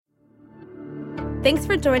Thanks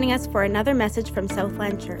for joining us for another message from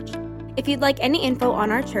Southland Church. If you'd like any info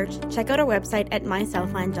on our church, check out our website at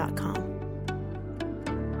mysouthland.com.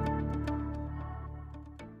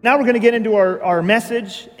 Now we're going to get into our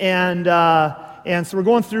message, and so we're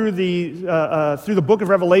going through the book of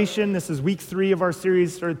Revelation. This is week 3 of our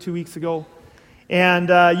series, started 2 weeks ago. And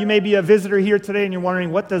you may be a visitor here today, and you're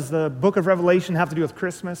wondering, what does the book of Revelation have to do with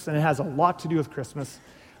Christmas? And it has a lot to do with Christmas,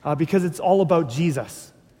 because it's all about Jesus.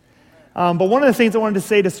 But one of the things I wanted to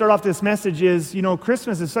say to start off this message is,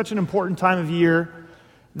 Christmas is such an important time of year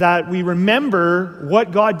that we remember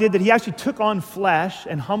what God did, that He actually took on flesh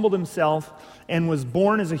and humbled Himself and was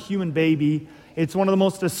born as a human baby. It's one of the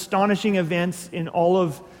most astonishing events in all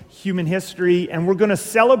of human history, and we're going to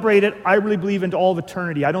celebrate it, I really believe, into all of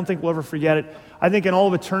eternity. I don't think we'll ever forget it. I think in all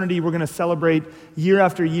of eternity, we're going to celebrate, year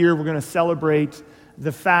after year, we're going to celebrate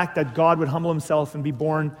the fact that God would humble Himself and be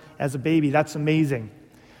born as a baby. That's amazing.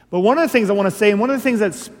 But one of the things I want to say, and one of the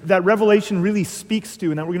things that Revelation really speaks to,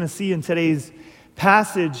 and that we're going to see in today's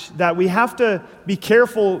passage, that we have to be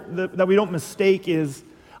careful that we don't mistake, is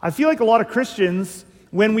I feel like a lot of Christians,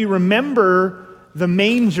 when we remember the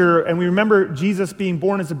manger and we remember Jesus being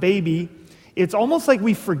born as a baby, it's almost like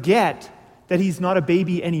we forget that He's not a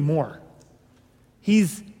baby anymore.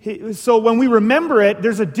 So when we remember it,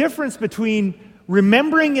 there's a difference between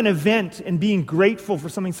remembering an event and being grateful for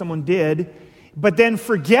something someone did, but then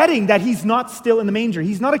forgetting that He's not still in the manger.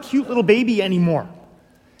 He's not a cute little baby anymore.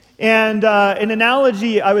 And an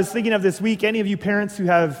analogy I was thinking of this week, any of you parents who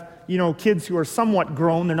have, kids who are somewhat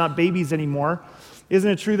grown, they're not babies anymore, isn't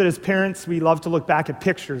it true that as parents we love to look back at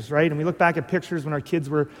pictures, right? And we look back at pictures when our kids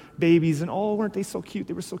were babies and, oh, weren't they so cute?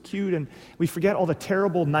 They were so cute. And we forget all the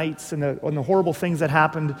terrible nights and the horrible things that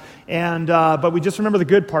happened. And but we just remember the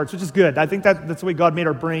good parts, which is good. I think that's the way God made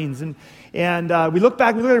our brains. And we look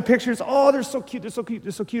back, we look at our pictures, oh, they're so cute, they're so cute,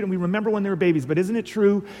 they're so cute. And we remember when they were babies. But isn't it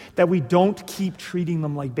true that we don't keep treating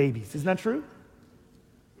them like babies? Isn't that true?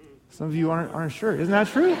 Some of you aren't sure. Isn't that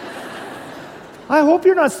true? I hope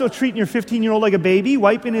you're not still treating your 15-year-old like a baby,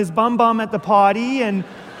 wiping his bum at the potty and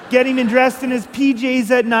getting him dressed in his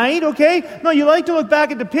PJs at night, okay? No, you like to look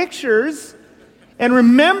back at the pictures and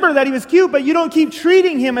remember that he was cute, but you don't keep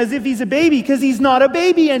treating him as if he's a baby, because he's not a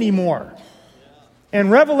baby anymore.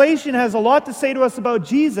 And Revelation has a lot to say to us about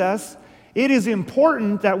Jesus. It is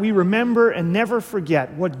important that we remember and never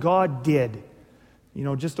forget what God did,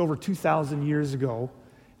 just over 2,000 years ago,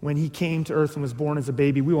 when He came to earth and was born as a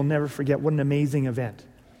baby. We will never forget. What an amazing event.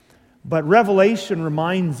 But Revelation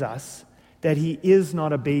reminds us that He is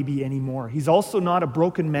not a baby anymore. He's also not a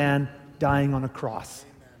broken man dying on a cross.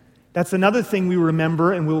 That's another thing we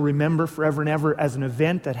remember and will remember forever and ever as an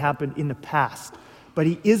event that happened in the past. But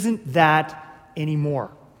He isn't that anymore.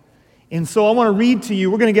 And so I want to read to you,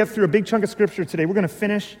 we're going to get through a big chunk of Scripture today. We're going to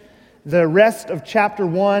finish the rest of chapter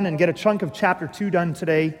 1 and get a chunk of chapter 2 done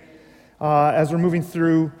today. As we're moving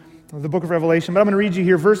through the book of Revelation. But I'm going to read you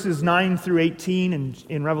here verses 9 through 18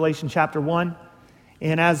 in Revelation chapter 1.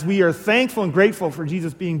 And as we are thankful and grateful for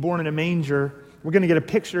Jesus being born in a manger, we're going to get a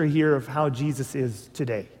picture here of how Jesus is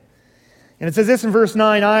today. And it says this in verse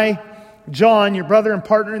 9, I, John, your brother and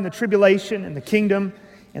partner in the tribulation and the kingdom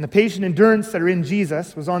and the patient endurance that are in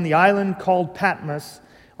Jesus, was on the island called Patmos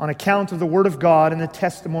on account of the word of God and the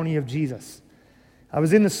testimony of Jesus. I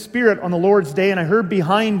was in the Spirit on the Lord's day, and I heard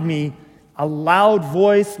behind me a loud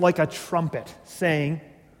voice like a trumpet saying,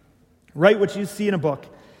 write what you see in a book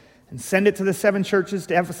and send it to the 7 churches,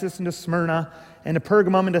 to Ephesus and to Smyrna and to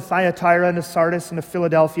Pergamum and to Thyatira and to Sardis and to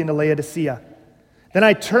Philadelphia and to Laodicea. Then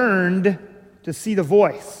I turned to see the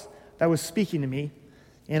voice that was speaking to me,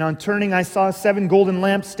 and on turning I saw 7 golden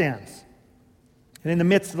lampstands. And in the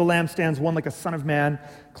midst of the lampstands one like a son of man,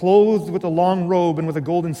 clothed with a long robe and with a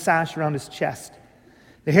golden sash around his chest.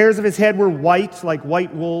 The hairs of his head were white, like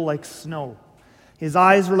white wool, like snow. His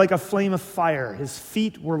eyes were like a flame of fire. His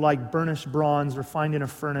feet were like burnished bronze refined in a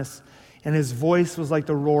furnace. And his voice was like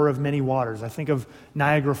the roar of many waters. I think of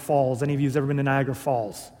Niagara Falls. Any of you who's ever been to Niagara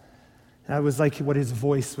Falls? That was like what his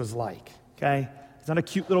voice was like, okay? He's not a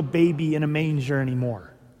cute little baby in a manger anymore.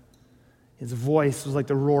 His voice was like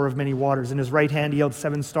the roar of many waters. In his right hand he held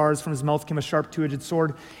 7 stars. From his mouth came a sharp 2-edged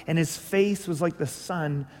sword. And his face was like the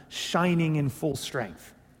sun shining in full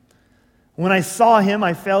strength. When I saw him,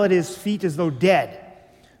 I fell at his feet as though dead.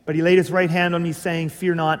 But he laid his right hand on me, saying,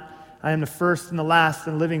 fear not, I am the first and the last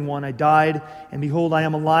and living one. I died, and behold, I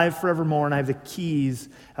am alive forevermore, and I have the keys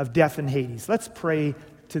of death and Hades. Let's pray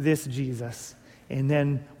to this Jesus, and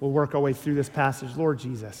then we'll work our way through this passage. Lord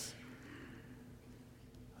Jesus,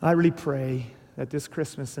 I really pray that this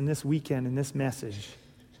Christmas and this weekend and this message,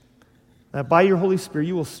 that by your Holy Spirit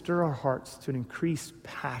you will stir our hearts to an increased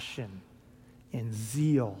passion and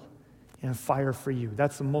zeal and fire for you.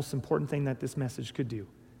 That's the most important thing that this message could do.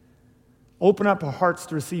 Open up our hearts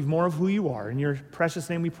to receive more of who you are. In your precious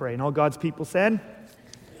name we pray. And all God's people said,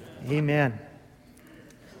 Amen.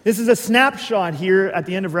 This is a snapshot here at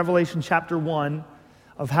the end of Revelation chapter 1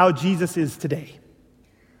 of how Jesus is today.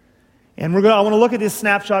 And I want to look at this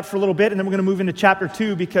snapshot for a little bit, and then we're going to move into chapter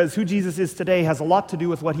 2, because who Jesus is today has a lot to do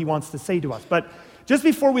with what he wants to say to us. But just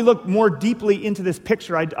before we look more deeply into this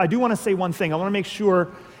picture, I do want to say one thing. I want to make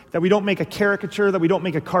sure that we don't make a caricature, that we don't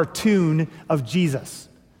make a cartoon of Jesus,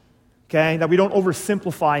 okay? That we don't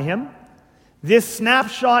oversimplify him. This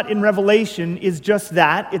snapshot in Revelation is just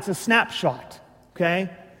that. It's a snapshot,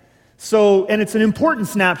 okay? So, and it's an important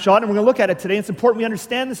snapshot, and we're going to look at it today. It's important we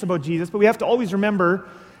understand this about Jesus, but we have to always remember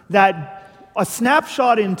that a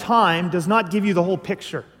snapshot in time does not give you the whole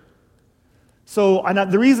picture. So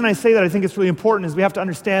the reason I say that I think it's really important is we have to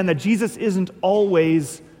understand that Jesus isn't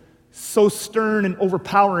always so stern and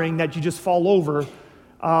overpowering that you just fall over.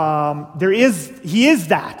 He is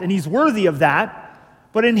that, and he's worthy of that.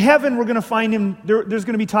 But in heaven, we're going to find him, there's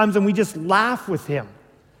going to be times when we just laugh with him,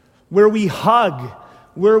 where we hug,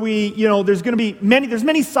 where there's going to be there's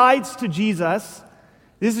many sides to Jesus.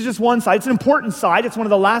 This is just one side. It's an important side. It's one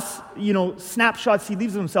of the last, snapshots he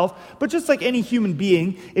leaves of himself. But just like any human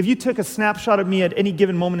being, if you took a snapshot of me at any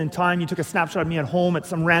given moment in time, you took a snapshot of me at home at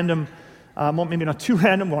some random, maybe not too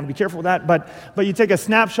random, we want to be careful with that, but you take a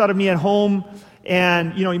snapshot of me at home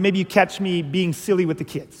and, maybe you catch me being silly with the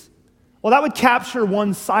kids. Well, that would capture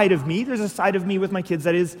one side of me. There's a side of me with my kids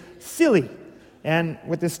that is silly. And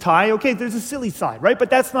with this tie, okay, there's a silly side, right?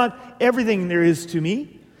 But that's not everything there is to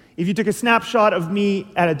me. If you took a snapshot of me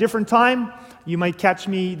at a different time, you might catch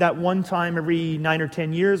me that one time every 9 or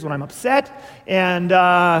 10 years when I'm upset, and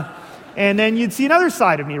then you'd see another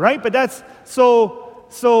side of me, right? But that's so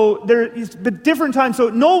there is but different times. So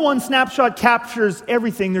no one snapshot captures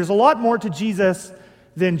everything. There's a lot more to Jesus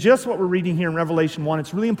than just what we're reading here in Revelation 1.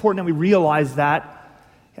 It's really important that we realize that.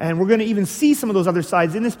 And we're going to even see some of those other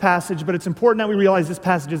sides in this passage, but it's important that we realize this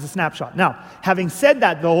passage is a snapshot. Now, having said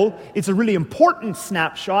that, though, it's a really important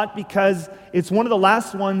snapshot because it's one of the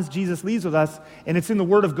last ones Jesus leaves with us, and it's in the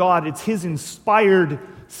Word of God. It's his inspired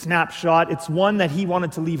snapshot. It's one that he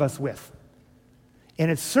wanted to leave us with. And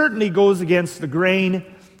it certainly goes against the grain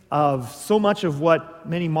of so much of what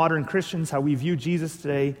many modern Christians, how we view Jesus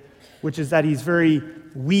today, which is that he's very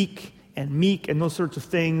weak and meek and those sorts of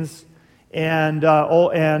things. And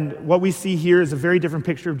what we see here is a very different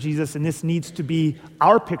picture of Jesus, and this needs to be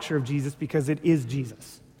our picture of Jesus because it is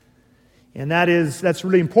Jesus. And that's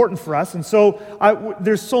really important for us. And so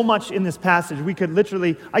there's so much in this passage. I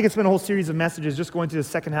could spend a whole series of messages just going through the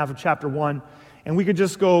second half of chapter 1, and we could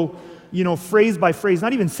just go, phrase by phrase,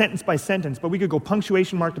 not even sentence by sentence, but we could go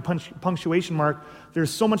punctuation mark to punctuation mark.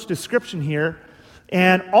 There's so much description here.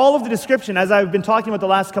 And all of the description, as I've been talking about the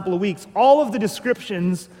last couple of weeks, all of the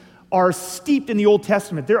descriptions are steeped in the Old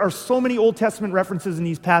Testament. There are so many Old Testament references in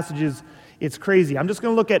these passages, it's crazy. I'm just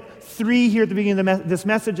going to look at 3 here at the beginning of this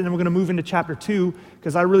message, and then we're going to move into chapter 2,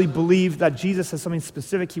 because I really believe that Jesus has something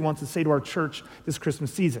specific he wants to say to our church this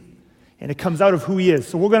Christmas season. And it comes out of who he is.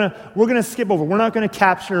 So we're going to skip over. We're not going to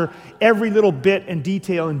capture every little bit and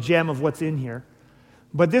detail and gem of what's in here.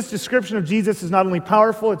 But this description of Jesus is not only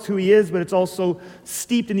powerful, it's who he is, but it's also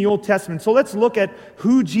steeped in the Old Testament. So let's look at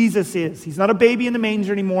who Jesus is. He's not a baby in the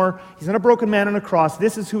manger anymore. He's not a broken man on a cross.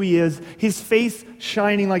 This is who he is. His face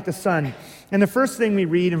shining like the sun. And the first thing we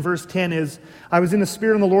read in verse 10 is, I was in the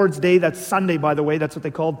Spirit on the Lord's day. That's Sunday, by the way. That's what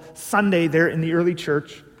they called Sunday there in the early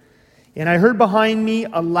church. And I heard behind me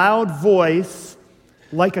a loud voice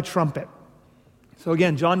like a trumpet. So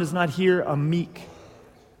again, John does not hear a meek,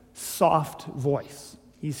 soft voice.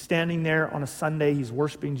 He's standing there on a Sunday. He's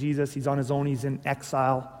worshiping Jesus. He's on his own. He's in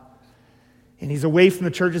exile. And he's away from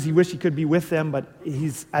the churches. He wished he could be with them, but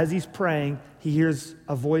as he's praying, he hears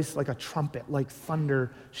a voice like a trumpet, like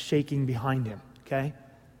thunder shaking behind him, okay?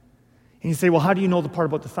 And you say, well, how do you know the part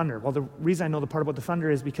about the thunder? Well, the reason I know the part about the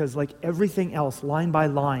thunder is because like everything else, line by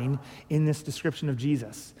line in this description of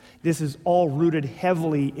Jesus, this is all rooted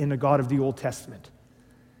heavily in the God of the Old Testament.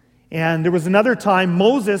 And there was another time,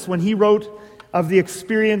 Moses, when he wrote of the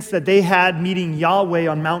experience that they had meeting Yahweh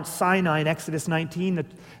on Mount Sinai in Exodus 19.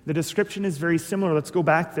 The description is very similar. Let's go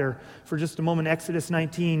back there for just a moment. Exodus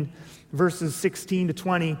 19, verses 16 to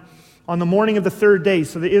 20. On the morning of the 3rd day,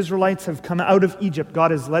 so the Israelites have come out of Egypt.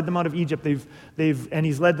 God has led them out of Egypt. And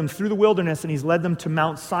he's led them through the wilderness, and he's led them to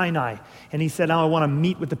Mount Sinai. And he said, now I want to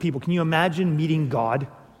meet with the people. Can you imagine meeting God?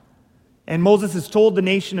 And Moses has told the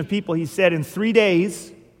nation of people, he said, in 3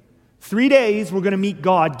 days, we're going to meet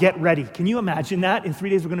God, get ready. Can you imagine that? In 3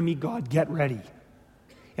 days, we're going to meet God, get ready.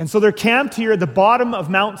 And so they're camped here at the bottom of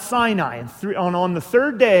Mount Sinai. And on the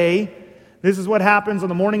third day, this is what happens. On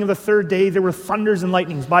the morning of the third day, there were thunders and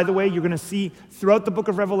lightnings. By the way, you're going to see throughout the book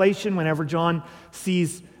of Revelation, whenever John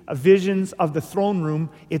sees visions of the throne room,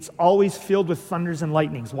 it's always filled with thunders and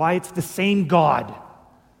lightnings. Why? It's the same God.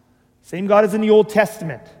 Same God as in the Old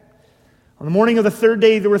Testament. On the morning of the third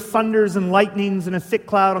day, there were thunders and lightnings and a thick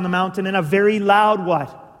cloud on the mountain and a very loud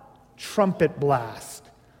what? Trumpet blast.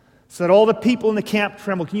 So that all the people in the camp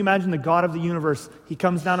trembled. Can you imagine the God of the universe? He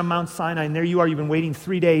comes down to Mount Sinai, and there you are. You've been waiting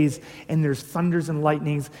 3 days, and there's thunders and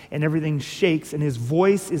lightnings, and everything shakes, and his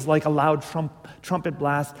voice is like a loud trumpet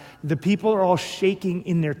blast. The people are all shaking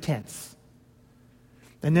in their tents.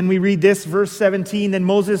 And then we read this, verse 17, then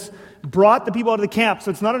Moses brought the people out of the camp. So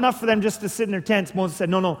it's not enough for them just to sit in their tents. Moses said,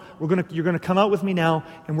 no, you're going to come out with me now,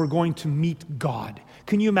 and we're going to meet God.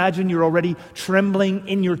 Can you imagine you're already trembling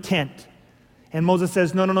in your tent? And Moses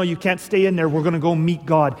says, no, you can't stay in there. We're going to go meet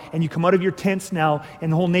God. And you come out of your tents now, and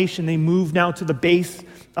the whole nation, they move now to the base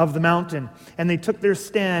of the mountain. And they took their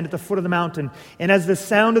stand at the foot of the mountain. And as the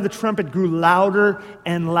sound of the trumpet grew louder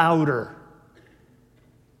and louder,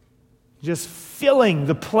 just filling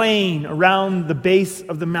the plain around the base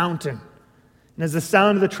of the mountain. And as the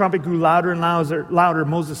sound of the trumpet grew louder and louder,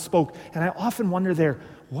 Moses spoke. And I often wonder there,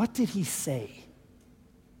 what did he say?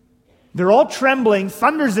 They're all trembling,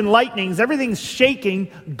 thunders and lightnings, everything's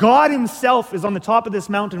shaking. God himself is on the top of this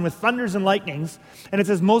mountain with thunders and lightnings. And it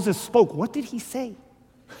says Moses spoke. What did he say?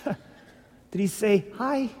 Did he say,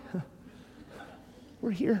 hi,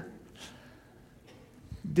 we're here?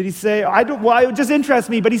 Did he say, it just interests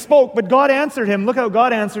me, but he spoke, but God answered him. Look how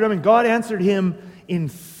God answered him, and God answered him in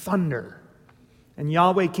thunder. And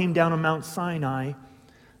Yahweh came down on Mount Sinai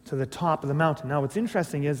to the top of the mountain. Now what's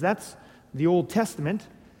interesting is that's the Old Testament.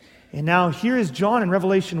 And now here is John in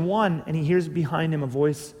Revelation 1, and he hears behind him a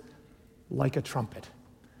voice like a trumpet.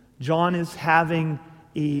 John is having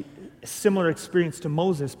a similar experience to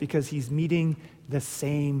Moses because he's meeting the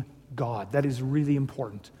same God. That is really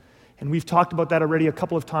important. And we've talked about that already a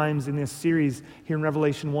couple of times in this series here in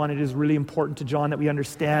Revelation 1. It is really important to John that we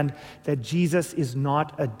understand that Jesus is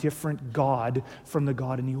not a different God from the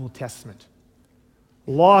God in the Old Testament.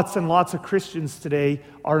 Lots and lots of Christians today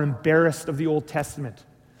are embarrassed of the Old Testament.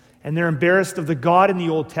 And they're embarrassed of the God in the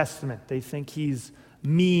Old Testament. They think he's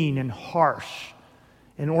mean and harsh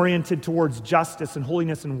and oriented towards justice and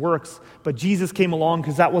holiness and works. But Jesus came along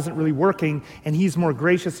because that wasn't really working, and he's more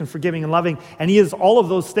gracious and forgiving and loving. And he is all of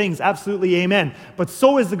those things, absolutely amen. But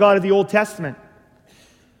so is the God of the Old Testament.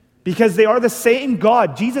 Because they are the same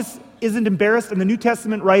God. Jesus isn't embarrassed, and the New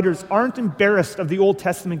Testament writers aren't embarrassed of the Old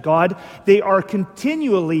Testament God. They are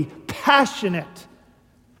continually passionate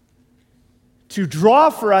to draw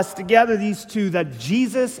for us together these two, that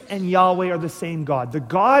Jesus and Yahweh are the same God. The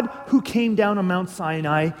God who came down on Mount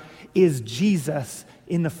Sinai is Jesus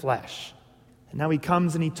in the flesh. And now he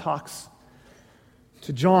comes and he talks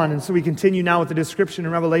to John. And so we continue now with the description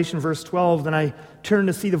in Revelation verse 12. Then I turned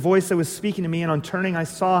to see the voice that was speaking to me, and on turning I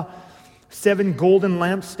saw 7 golden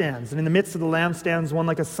lampstands. And in the midst of the lampstands, one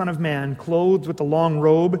like a son of man, clothed with a long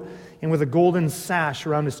robe and with a golden sash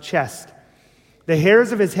around his chest. The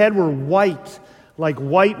hairs of his head were white, like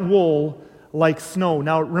white wool, like snow.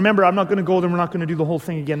 Now, remember, I'm not going to go there. We're not going to do the whole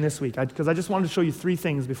thing again this week, because I just wanted to show you 3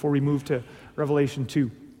 things before we move to Revelation 2.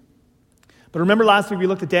 But remember last week we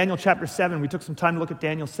looked at Daniel chapter 7. We took some time to look at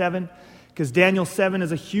Daniel 7, because Daniel 7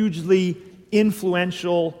 is a hugely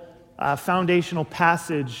influential, foundational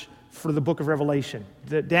passage for the book of Revelation.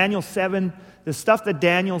 Daniel 7, the stuff that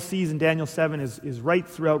Daniel sees in Daniel 7 is right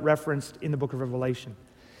throughout referenced in the book of Revelation.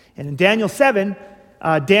 And in Daniel 7,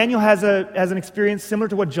 Daniel has an experience similar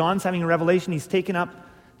to what John's having in Revelation. He's taken up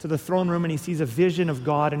to the throne room and he sees a vision of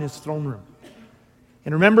God in his throne room.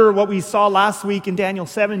 And remember what we saw last week in Daniel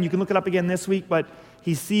 7. You can look it up again this week, but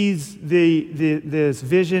he sees this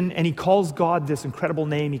vision and he calls God this incredible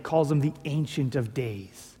name. He calls him the Ancient of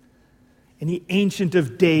Days. And the Ancient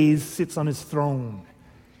of Days sits on his throne.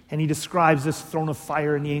 And he describes this throne of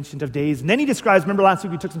fire in the Ancient of Days. And then he describes, remember last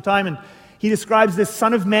week we took some time, and he describes this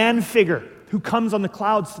Son of Man figure who comes on the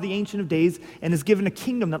clouds to the Ancient of Days and is given a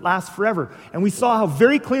kingdom that lasts forever. And we saw how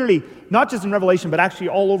very clearly, not just in Revelation, but actually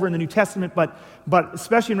all over in the New Testament, but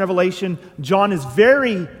especially in Revelation, John is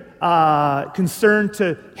very concerned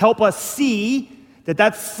to help us see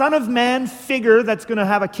that Son of Man figure that's going to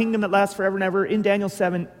have a kingdom that lasts forever and ever in Daniel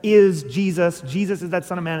 7 is Jesus. Jesus is that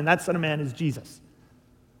Son of Man, and that Son of Man is Jesus.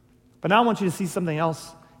 But now I want you to see something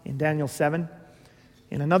else in Daniel 7.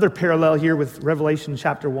 In another parallel here with Revelation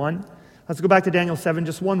chapter 1. Let's go back to Daniel 7,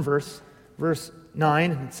 just one verse. Verse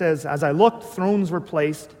 9, it says, "As I looked, thrones were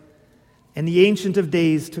placed, and the Ancient of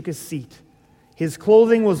Days took his seat. His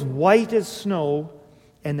clothing was white as snow,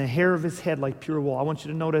 and the hair of his head like pure wool. I want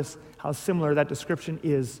you to notice how similar that description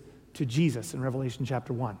is to Jesus in Revelation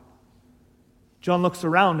chapter 1. John looks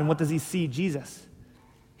around, and what does he see? Jesus.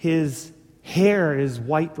 His hair is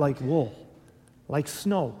white like wool, like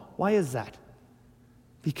snow. Why is that?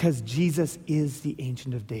 Because Jesus is the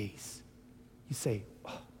Ancient of Days. You say,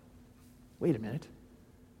 oh, wait a minute.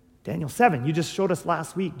 Daniel 7, you just showed us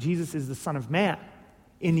last week, Jesus is the Son of Man.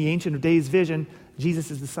 In the Ancient of Days vision,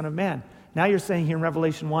 Jesus is the Son of Man. Now you're saying here in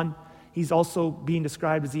Revelation 1, he's also being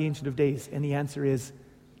described as the Ancient of Days. And the answer is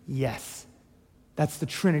yes. That's the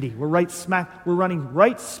Trinity. We're running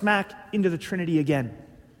right smack into the Trinity again.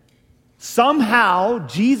 Somehow,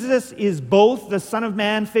 Jesus is both the Son of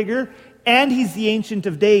Man figure and he's the Ancient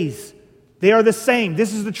of Days. They are the same.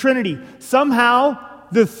 This is the Trinity. Somehow,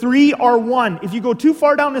 the three are one. If you go too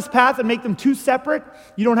far down this path and make them two separate,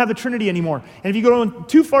 you don't have the Trinity anymore. And if you go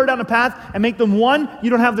too far down the path and make them one, you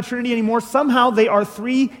don't have the Trinity anymore. Somehow they are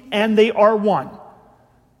three and they are one.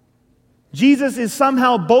 Jesus is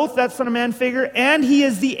somehow both that Son of Man figure and he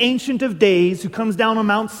is the Ancient of Days who comes down on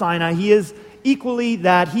Mount Sinai. He is equally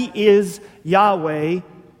that. He is Yahweh,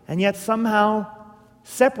 and yet somehow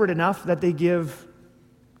separate enough that they give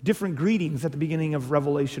different greetings at the beginning of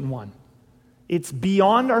Revelation 1. It's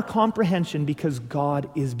beyond our comprehension because God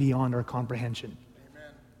is beyond our comprehension.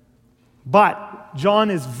 Amen. But John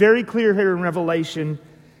is very clear here in Revelation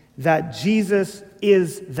that Jesus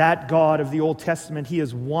is that God of the Old Testament. He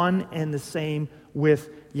is one and the same with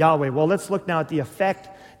Yahweh. Well, let's look now at the effect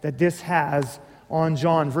that this has on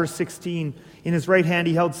John. Verse 16, in his right hand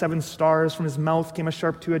he held 7 stars. From his mouth came a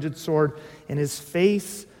sharp two-edged sword, and his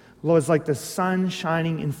face was like the sun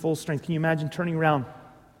shining in full strength. Can you imagine turning around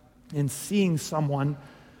and seeing someone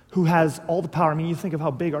who has all the power? I mean, you think of how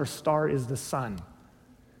big our star is, the sun.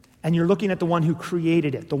 And you're looking at the one who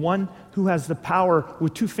created it, the one who has the power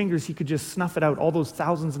with 2 fingers. He could just snuff it out, all those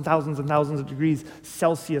thousands and thousands and thousands of degrees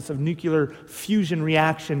Celsius of nuclear fusion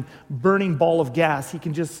reaction, burning ball of gas. He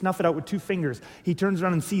can just snuff it out with 2 fingers. He turns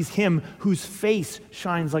around and sees him whose face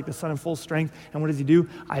shines like the sun in full strength. And what does he do?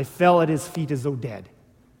 I fell at his feet as though dead.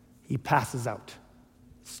 He passes out.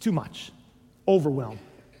 It's too much. Overwhelmed.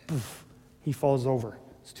 He falls over.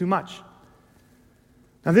 It's too much.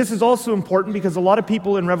 Now this is also important because a lot of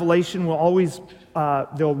people in Revelation will always,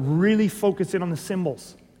 they'll really focus in on the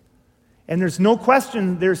symbols. And there's no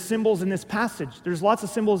question there's symbols in this passage. There's lots of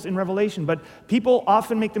symbols in Revelation, but people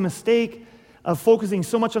often make the mistake of focusing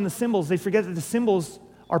so much on the symbols, they forget that the symbols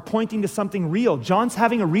are pointing to something real. John's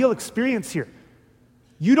having a real experience here.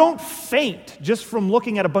 You don't faint just from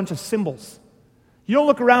looking at a bunch of symbols. You don't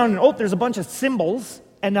look around and, oh, there's a bunch of symbols,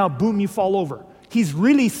 and now, boom, you fall over. He's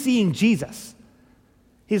really seeing Jesus.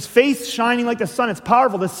 His face shining like the sun. It's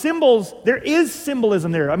powerful. The symbols, there is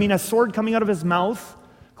symbolism there. I mean, a sword coming out of his mouth.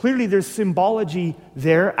 Clearly, there's symbology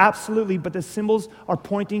there, absolutely. But the symbols are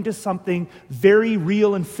pointing to something very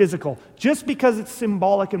real and physical. Just because it's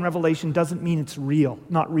symbolic in Revelation doesn't mean it's real,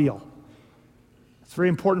 not real. It's very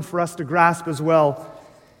important for us to grasp as well.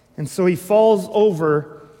 And so he falls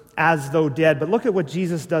over as though dead. But look at what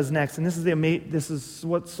Jesus does next. And this is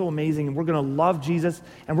what's so amazing. And we're going to love Jesus,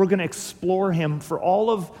 and we're going to explore him for all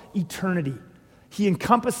of eternity. He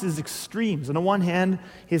encompasses extremes. On the one hand,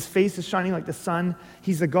 his face is shining like the sun.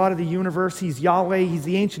 He's the God of the universe. He's Yahweh. He's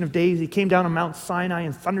the Ancient of Days. He came down on Mount Sinai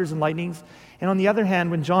in thunders and lightnings. And on the other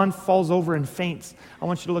hand, when John falls over and faints, I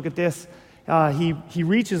want you to look at this. He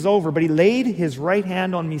reaches over, but he laid his right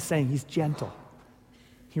hand on me, saying, he's gentle.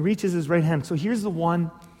 He reaches his right hand. So here's the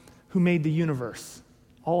one who made the universe.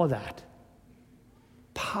 All of that.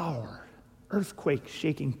 Power. Earthquake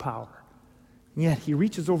shaking power. And yet he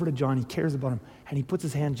reaches over to John, he cares about him, and he puts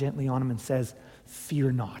his hand gently on him and says,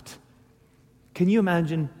 fear not. Can you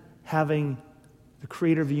imagine having the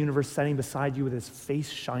creator of the universe sitting beside you with his face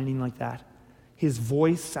shining like that? His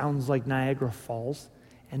voice sounds like Niagara Falls,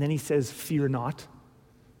 and then he says, fear not.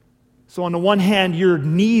 So on the one hand, your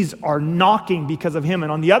knees are knocking because of him.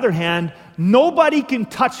 And on the other hand, nobody can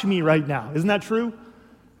touch me right now. Isn't that true?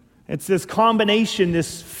 It's this combination,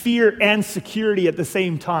 this fear and security at the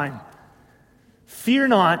same time. Fear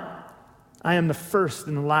not, I am the first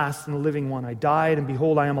and the last and the living one. I died, and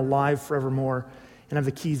behold, I am alive forevermore, and have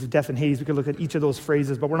the keys of death and Hades. We could look at each of those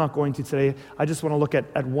phrases, but we're not going to today. I just want to look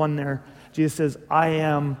at one there. Jesus says, I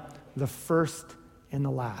am the first and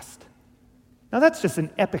the last. Now that's just an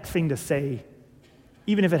epic thing to say,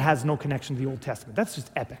 even if it has no connection to the Old Testament. That's just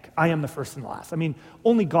epic. I am the first and the last. I mean,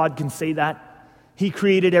 only God can say that. He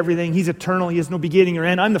created everything. He's eternal. He has no beginning or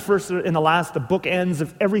end. I'm the first and the last, the bookends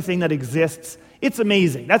of everything that exists. It's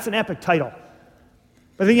amazing. That's an epic title.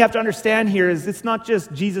 But the thing you have to understand here is it's not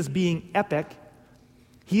just Jesus being epic.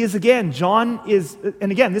 He is, again, John is,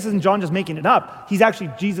 and again, this isn't John just making it up.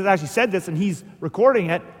 Jesus actually said this and he's recording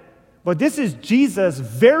it. But this is Jesus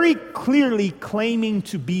very clearly claiming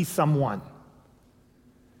to be someone.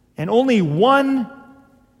 And only one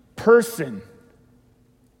person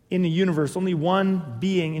in the universe, only one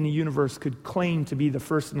being in the universe could claim to be the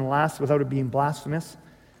first and the last without it being blasphemous.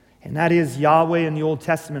 And that is Yahweh in the Old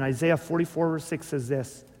Testament. Isaiah 44 verse 6 says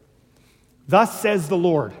this. Thus says the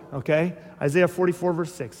Lord, okay? Isaiah 44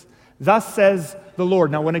 verse 6. Thus says the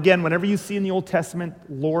Lord. Now, whenever you see in the Old Testament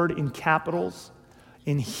Lord in capitals,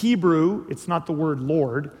 in Hebrew, it's not the word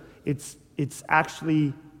Lord. It's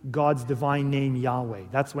actually God's divine name, Yahweh.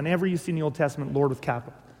 That's whenever you see in the Old Testament Lord with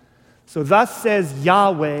capital. So thus says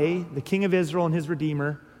Yahweh, the King of Israel and his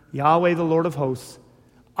Redeemer, Yahweh, the Lord of hosts,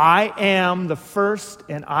 I am the first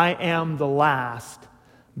and I am the last.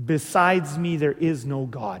 Besides me, there is no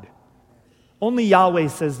God. Only Yahweh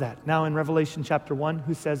says that. Now in Revelation chapter 1,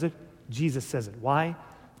 who says it? Jesus says it. Why?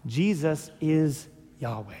 Jesus is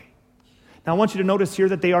Yahweh. Now I want you to notice here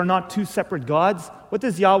that they are not two separate gods. What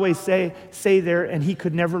does Yahweh say there? And he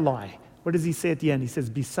could never lie. What does he say at the end? He says,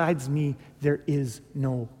 besides me, there is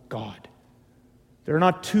no God. There are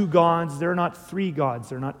not two gods. There are not three gods.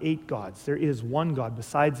 There are not 8 gods. There is one God.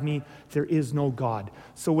 Besides me, there is no God.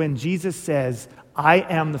 So when Jesus says, I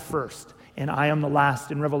am the first and I am the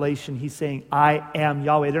last in Revelation, he's saying, I am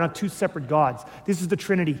Yahweh. They're not two separate gods. This is the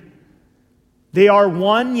Trinity. They are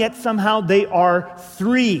one, yet somehow they are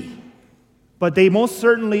three. But they most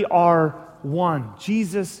certainly are one.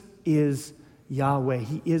 Jesus is Yahweh.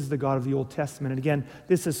 He is the God of the Old Testament. And again,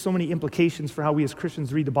 this has so many implications for how we as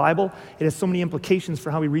Christians read the Bible. It has so many implications for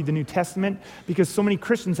how we read the New Testament because so many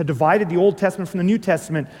Christians have divided the Old Testament from the New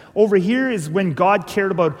Testament. Over here is when God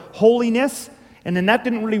cared about holiness, and then that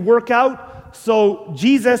didn't really work out. So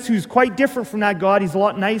Jesus, who's quite different from that God, he's a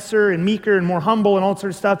lot nicer and meeker and more humble and all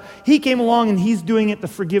sort of stuff. He came along and he's doing it the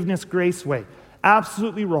forgiveness grace way.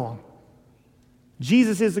 Absolutely wrong.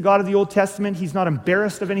 Jesus is the God of the Old Testament. He's not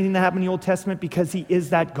embarrassed of anything that happened in the Old Testament because he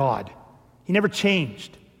is that God. He never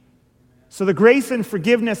changed. So the grace and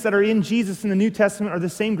forgiveness that are in Jesus in the New Testament are the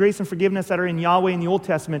same grace and forgiveness that are in Yahweh in the Old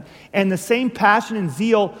Testament. And the same passion and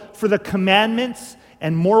zeal for the commandments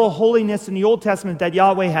and moral holiness in the Old Testament that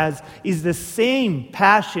Yahweh has is the same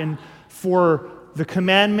passion for the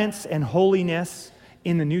commandments and holiness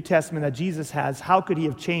in the New Testament that Jesus has. How could he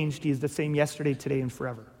have changed? He is the same yesterday, today, and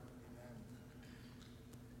forever.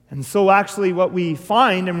 And so actually what we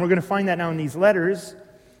find, and we're going to find that now in these letters,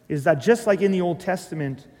 is that just like in the Old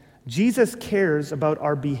Testament, Jesus cares about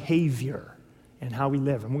our behavior and how we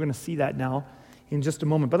live. And we're going to see that now in just a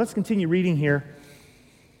moment. But let's continue reading here.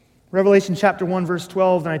 Revelation chapter 1, verse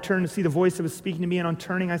 12, and I turned to see the voice that was speaking to me, and on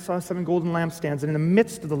turning I saw 7 golden lampstands, and in the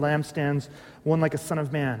midst of the lampstands, one like a son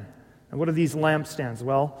of man. And what are these lampstands?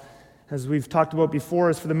 Well, as we've talked about before,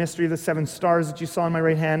 as for the mystery of the 7 stars that you saw in my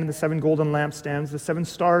right hand and the 7 golden lampstands, the 7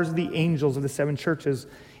 stars are the angels of the 7 churches,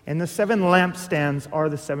 and the 7 lampstands are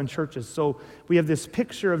the 7 churches. So we have this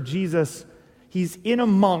picture of Jesus. He's in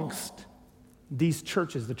amongst these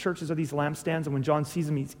churches. The churches are these lampstands, and when John sees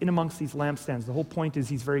him, he's in amongst these lampstands. The whole point is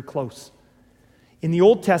he's very close. In the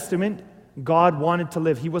Old Testament, God wanted to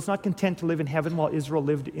live. He was not content to live in heaven while Israel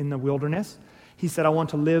lived in the wilderness. He said, I want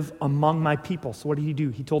to live among my people. So what did he do?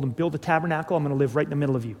 He told them, build a tabernacle. I'm going to live right in the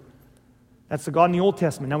middle of you. That's the God in the Old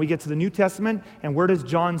Testament. Now we get to the New Testament, and where does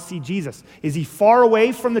John see Jesus? Is he far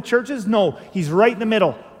away from the churches? No, he's right in the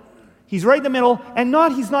middle. He's right in the middle, and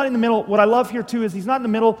he's not in the middle. What I love here too is he's not in the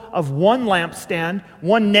middle of one lampstand,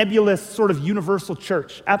 one nebulous sort of universal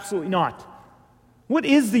church. Absolutely not. What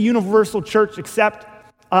is the universal church except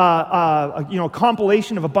a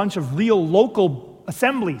compilation of a bunch of real local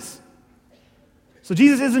assemblies? So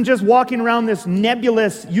Jesus isn't just walking around this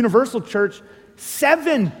nebulous universal church.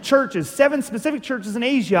 7 churches, 7 specific churches in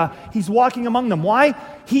Asia, he's walking among them. Why?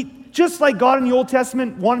 Just like God in the Old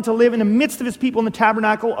Testament wanted to live in the midst of his people in the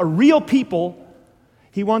tabernacle, a real people,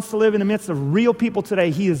 he wants to live in the midst of real people today.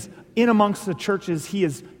 He is in amongst the churches. He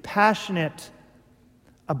is passionate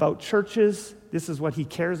about churches. This is what he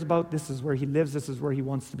cares about. This is where he lives. This is where he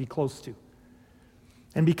wants to be close to.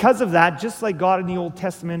 And because of that, just like God in the Old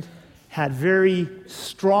Testament had very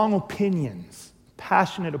strong opinions,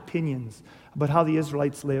 passionate opinions about how the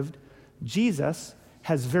Israelites lived, Jesus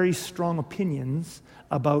has very strong opinions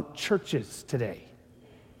about churches today.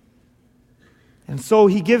 And so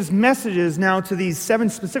he gives messages now to these 7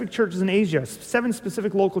 specific churches in Asia, 7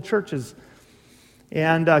 specific local churches,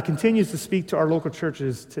 and continues to speak to our local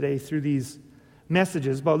churches today through these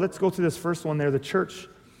messages. But let's go to this first one there, the church,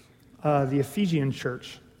 the Ephesian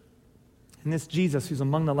church. And this Jesus who's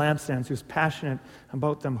among the lampstands, who's passionate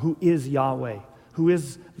about them, who is Yahweh. who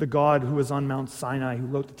is the God who was on Mount Sinai, who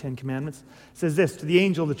wrote the Ten Commandments, says this to the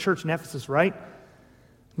angel of the church in Ephesus, right?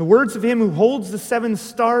 The words of him who holds the 7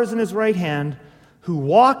 stars in his right hand, who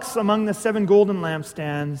walks among the 7 golden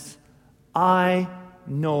lampstands, I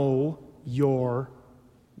know your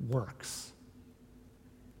works.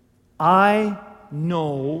 I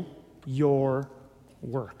know your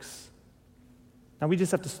works. Now we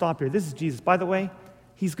just have to stop here. This is Jesus. By the way,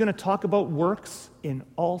 he's going to talk about works in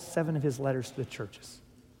all 7 of his letters to the churches.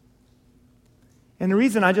 And the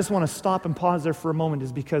reason I just want to stop and pause there for a moment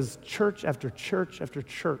is because church after church after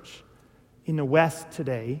church in the West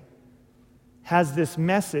today has this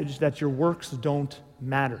message that your works don't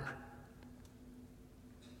matter.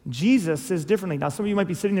 Jesus says differently. Now, some of you might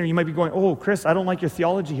be sitting there, you might be going, oh, Chris, I don't like your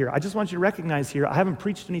theology here. I just want you to recognize here, I haven't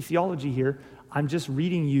preached any theology here. I'm just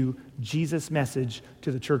reading you Jesus' message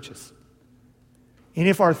to the churches. And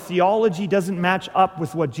if our theology doesn't match up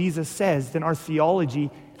with what Jesus says, then our theology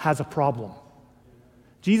has a problem.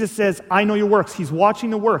 Jesus says, I know your works. He's watching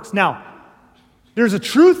the works. Now, there's a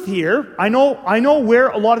truth here. I know where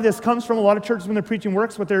a lot of this comes from. A lot of churches, when they're preaching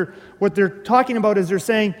works, what they're talking about is they're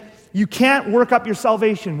saying, you can't work up your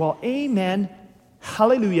salvation. Well, amen.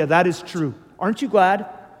 Hallelujah. That is true. Aren't you glad?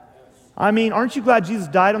 I mean, aren't you glad Jesus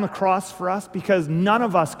died on the cross for us? Because none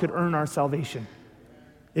of us could earn our salvation.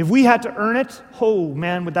 If we had to earn it, oh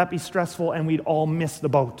man, would that be stressful, and we'd all miss the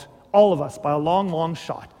boat. All of us, by a long, long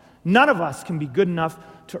shot. None of us can be good enough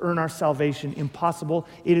to earn our salvation. Impossible.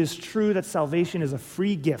 It is true that salvation is a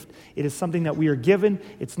free gift. It is something that we are given.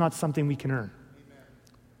 It's not something we can earn.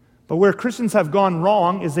 But where Christians have gone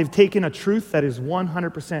wrong is they've taken a truth that is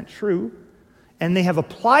 100% true, and they have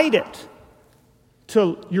applied it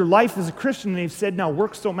to your life as a Christian, and they've said, now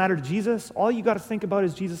works don't matter to Jesus. All you got to think about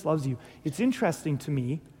is Jesus loves you. It's interesting to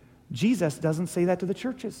me, Jesus doesn't say that to the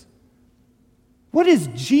churches. What is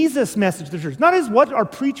Jesus' message to the church? Not as what our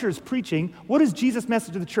preacher is preaching. What is Jesus'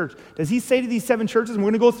 message to the church? Does he say to these 7 churches, and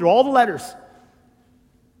we're going to go through all the letters?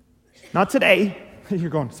 Not today. You're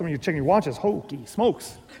going, some of you are checking your watches. Holy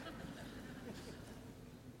smokes.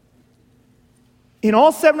 In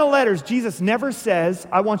all 7 of the letters, Jesus never says,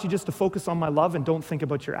 I want you just to focus on my love and don't think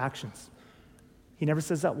about your actions. He never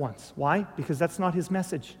says that once. Why? Because that's not his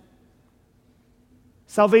message.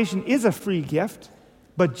 Salvation is a free gift.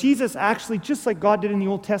 But Jesus actually, just like God did in the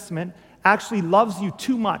Old Testament, actually loves you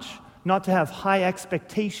too much not to have high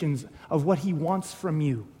expectations of what he wants from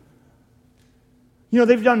you. You know,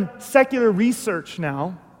 they've done secular research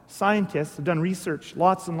now. Scientists have done research,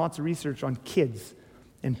 lots and lots of research on kids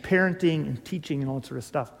and parenting and teaching and all that sort of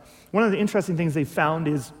stuff. One of the interesting things they've found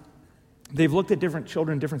is they've looked at different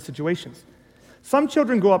children in different situations. Some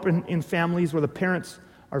children grow up in families where the parents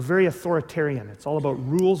are very authoritarian. It's all about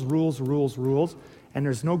rules, rules, rules, rules. And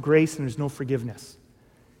there's no grace and there's no forgiveness.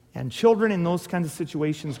 And children in those kinds of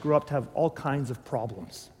situations grow up to have all kinds of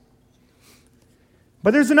problems.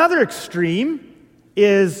 But there's another extreme,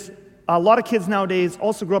 is a lot of kids nowadays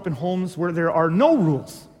also grow up in homes where there are no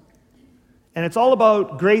rules. And it's all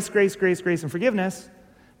about grace, grace, grace, grace, and forgiveness,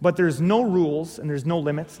 but there's no rules and there's no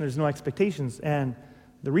limits and there's no expectations. And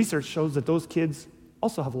the research shows that those kids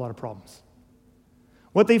also have a lot of problems.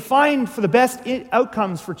 What they find for the best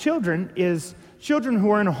outcomes for children is children who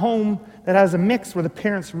are in a home that has a mix where the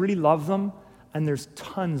parents really love them and there's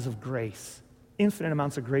tons of grace, infinite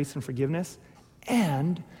amounts of grace and forgiveness,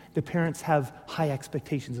 and the parents have high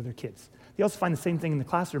expectations of their kids. They also find the same thing in the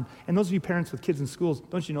classroom. And those of you parents with kids in schools,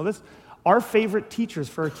 don't you know this? Our favorite teachers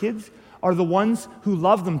for our kids are the ones who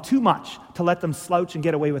love them too much to let them slouch and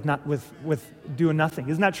get away with doing nothing.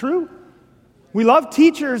 Isn't that true? We love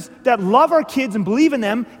teachers that love our kids and believe in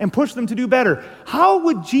them and push them to do better. How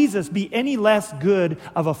would Jesus be any less good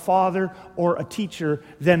of a father or a teacher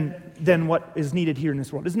than what is needed here in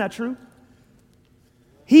this world? Isn't that true?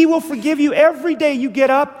 He will forgive you every day you get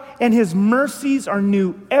up, and his mercies are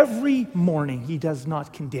new every morning. He does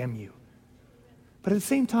not condemn you. But at the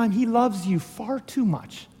same time, he loves you far too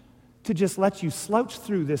much to just let you slouch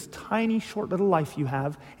through this tiny, short little life you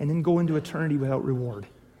have and then go into eternity without reward.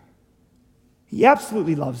 He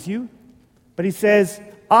absolutely loves you, but he says,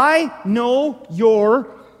 I know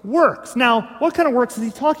your works. Now, what kind of works is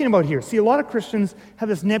he talking about here? See, a lot of Christians have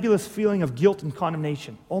this nebulous feeling of guilt and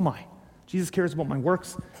condemnation. Oh my, Jesus cares about my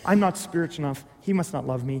works. I'm not spiritual enough. He must not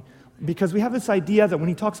love me. Because we have this idea that when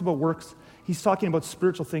he talks about works, he's talking about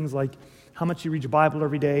spiritual things like how much you read your Bible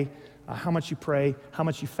every day, how much you pray, how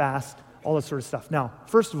much you fast, all that sort of stuff. Now,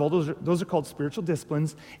 first of all, those are called spiritual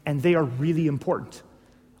disciplines, and they are really important.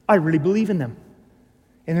 I really believe in them.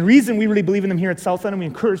 And the reason we really believe in them here at Southland and we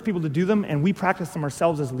encourage people to do them and we practice them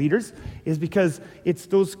ourselves as leaders is because it's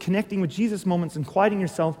those connecting with Jesus moments and quieting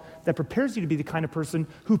yourself that prepares you to be the kind of person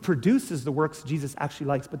who produces the works Jesus actually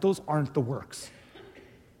likes, but those aren't the works.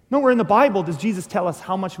 Nowhere in the Bible does Jesus tell us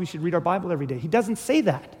how much we should read our Bible every day. He doesn't say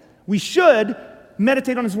that. We should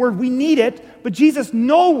meditate on His Word. We need it, but Jesus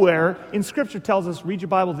nowhere in Scripture tells us read your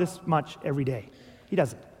Bible this much every day. He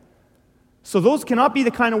doesn't. So those cannot be the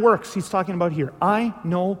kind of works He's talking about here. I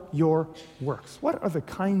know your works. What are the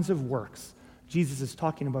kinds of works Jesus is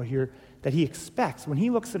talking about here that He expects when He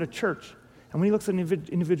looks at a church and when He looks at an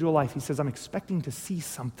individual life? He says, I'm expecting to see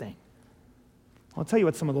something. I'll tell you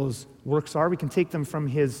what some of those works are. We can take them from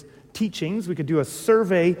His teachings. We could do a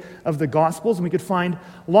survey of the Gospels and we could find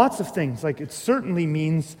lots of things. Like it certainly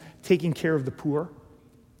means taking care of the poor.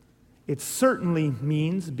 It certainly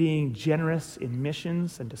means being generous in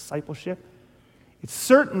missions and discipleship. It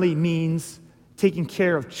certainly means taking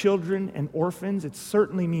care of children and orphans. It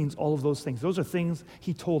certainly means all of those things. Those are things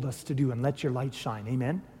He told us to do, and let your light shine.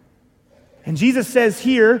 Amen? And Jesus says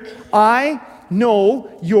here, I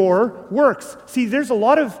know your works. See, there's a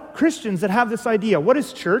lot of Christians that have this idea. What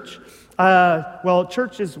is church? Well,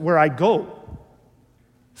 church is where I go.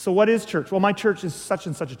 So what is church? Well, my church is such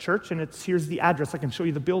and such a church, and here's the address. I can show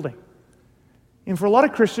you the building. And for a lot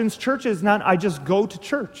of Christians, church is not, I just go to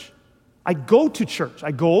church. I go to church.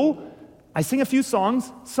 I sing a few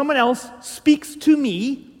songs, someone else speaks to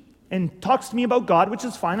me and talks to me about God, which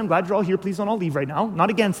is fine. I'm glad you're all here. Please don't all leave right now. Not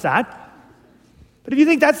against that. But if you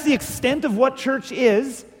think that's the extent of what church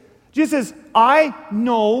is, Jesus says, I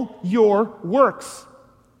know your works.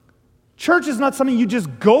 Church is not something you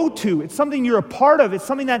just go to. It's something you're a part of. It's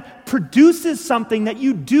something that produces something that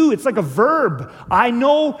you do. It's like a verb. I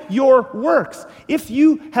know your works. If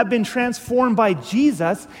you have been transformed by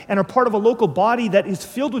Jesus and are part of a local body that is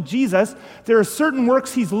filled with Jesus, there are certain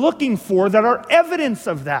works He's looking for that are evidence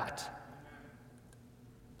of that.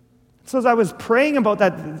 So as I was praying about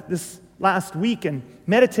that this last week and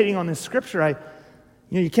meditating on this scripture,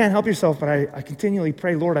 you can't help yourself, but I continually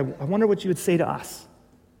pray, Lord, I wonder what you would say to us.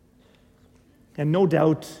 And no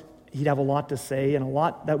doubt He'd have a lot to say and a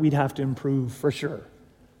lot that we'd have to improve for sure.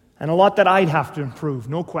 And a lot that I'd have to improve,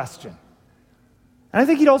 no question. And I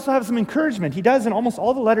think He'd also have some encouragement. He does in almost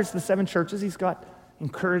all the letters to the 7 churches. He's got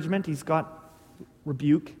encouragement. He's got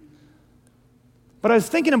rebuke. But I was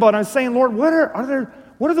thinking about it. I was saying, Lord, what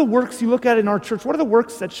are the works you look at in our church? What are the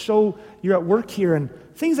works that show you're at work here? And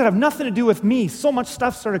things that have nothing to do with me. So much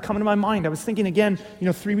stuff started coming to my mind. I was thinking again,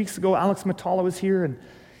 3 weeks ago, Alex Matala was here, and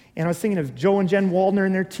I was thinking of Joe and Jen Waldner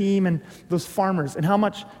and their team and those farmers and how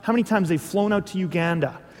many times they've flown out to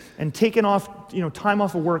Uganda and taken off, time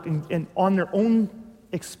off of work and on their own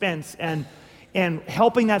expense and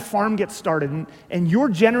helping that farm get started. And your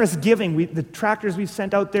generous giving, the tractors we've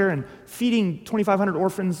sent out there and feeding 2,500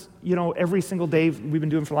 orphans, every single day we've been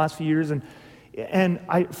doing for the last few years. And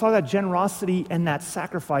I saw that generosity and that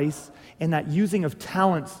sacrifice and that using of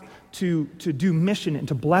talents to do mission and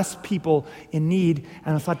to bless people in need.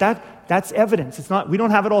 And I thought that's evidence. It's not, we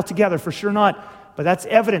don't have it all together, for sure not, but that's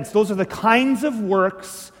evidence. Those are the kinds of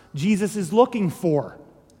works Jesus is looking for.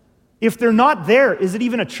 If they're not there, is it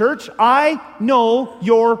even a church? I know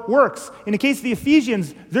your works. In the case of the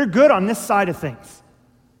Ephesians, they're good on this side of things.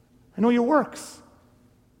 I know your works.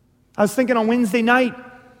 I was thinking on Wednesday night,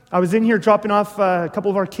 I was in here dropping off a couple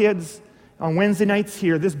of our kids. On Wednesday nights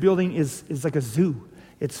here, this building is like a zoo.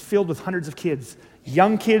 It's filled with hundreds of kids,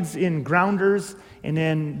 young kids in grounders, and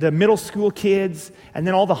then the middle school kids, and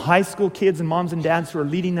then all the high school kids and moms and dads who are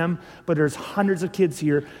leading them. But there's hundreds of kids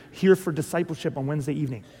here for discipleship on Wednesday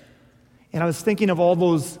evening. And I was thinking of all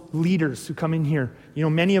those leaders who come in here.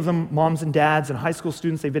 Many of them moms and dads and high school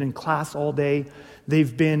students. They've been in class all day.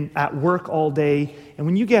 They've been at work all day. And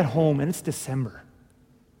when you get home, and it's December,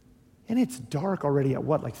 and it's dark already at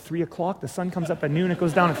like 3 o'clock? The sun comes up at noon, it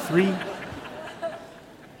goes down at 3.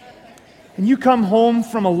 And you come home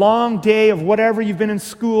from a long day of whatever, you've been in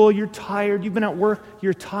school, you're tired, you've been at work,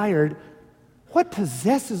 you're tired. What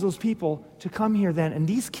possesses those people to come here then? And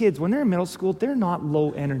these kids, when they're in middle school, they're not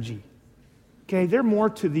low energy. Okay, they're more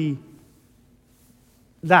to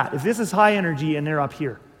that. If this is high energy and they're up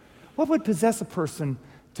here, what would possess a person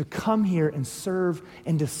to come here and serve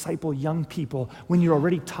and disciple young people when you're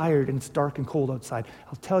already tired and it's dark and cold outside?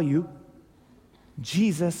 I'll tell you,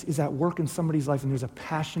 Jesus is at work in somebody's life and there's a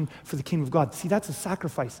passion for the kingdom of God. See, that's a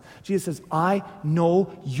sacrifice. Jesus says, I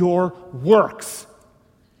know your works.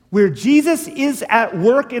 Where Jesus is at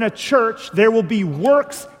work in a church, there will be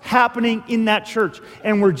works happening in that church.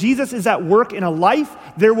 And where Jesus is at work in a life,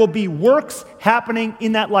 there will be works happening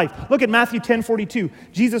in that life. Look at Matthew 10:42,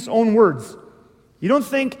 Jesus' own words. You don't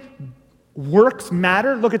think works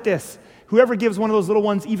matter? Look at this. Whoever gives one of those little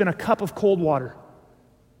ones even a cup of cold water.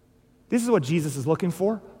 This is what Jesus is looking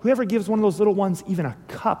for. Whoever gives one of those little ones even a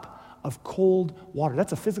cup of cold water.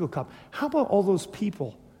 That's a physical cup. How about all those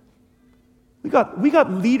people? We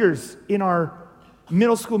got leaders in our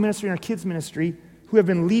middle school ministry and our kids ministry who have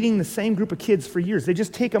been leading the same group of kids for years. They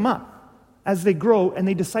just take them up as they grow, and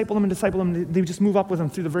they disciple them and disciple them. They just move up with them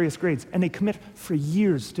through the various grades, and they commit for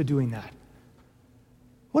years to doing that.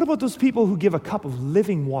 What about those people who give a cup of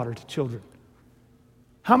living water to children?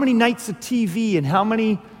 How many nights of TV and how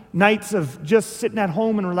many nights of just sitting at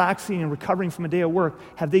home and relaxing and recovering from a day of work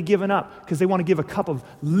have they given up because they want to give a cup of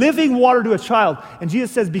living water to a child? And Jesus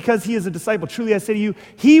says, because he is a disciple, truly I say to you,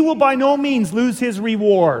 he will by no means lose his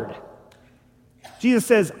reward. Jesus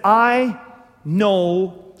says, I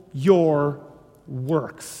know your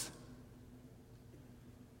works.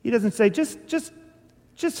 He doesn't say,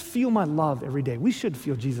 just feel my love every day. We should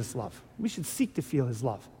feel Jesus' love. We should seek to feel his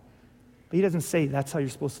love. But he doesn't say that's how you're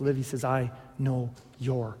supposed to live. He says, I know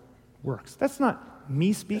your works. That's not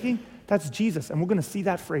me speaking. That's Jesus. And we're going to see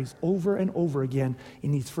that phrase over and over again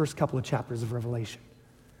in these first couple of chapters of Revelation.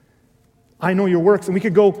 I know your works. And we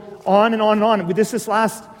could go on and on and on with this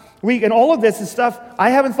last week. And all of this is stuff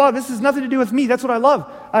I haven't thought. This has nothing to do with me. That's what I love.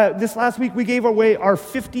 This last week we gave away our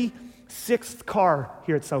 56th car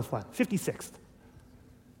here at Southland. 56th.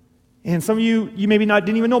 And some of you maybe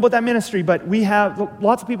didn't even know about that ministry, but we have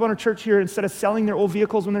lots of people in our church here, instead of selling their old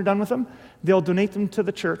vehicles when they're done with them, they'll donate them to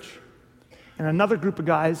the church. And another group of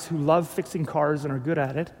guys who love fixing cars and are good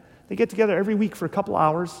at it, they get together every week for a couple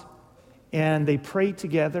hours, and they pray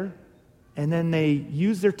together, and then they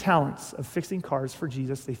use their talents of fixing cars for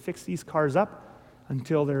Jesus. They fix these cars up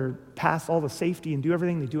until they're past all the safety and do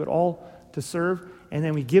everything. They do it all to serve, and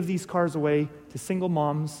then we give these cars away to single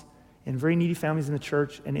moms and very needy families in the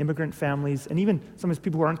church, and immigrant families, and even some of these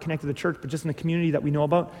people who aren't connected to the church, but just in the community that we know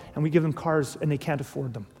about, and we give them cars and they can't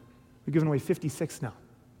afford them. We've given away 56 now.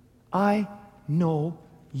 I know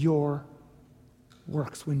your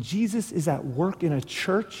works. When Jesus is at work in a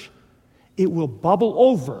church, it will bubble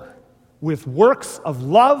over with works of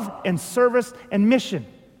love and service and mission.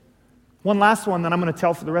 One last one that I'm going to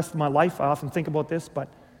tell for the rest of my life. I often think about this,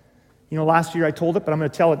 but last year I told it, but I'm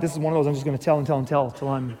going to tell it. This is one of those I'm just going to tell until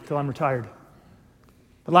I'm retired.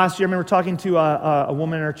 But last year I remember talking to a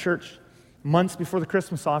woman in our church months before the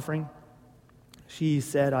Christmas offering. She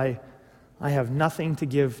said, I have nothing to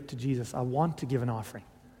give to Jesus. I want to give an offering.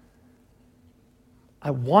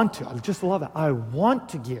 I just love it. I want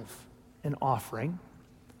to give an offering,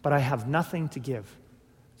 but I have nothing to give.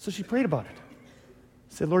 So she prayed about it.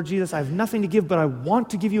 Said, Lord Jesus, I have nothing to give, but I want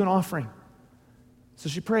to give you an offering. So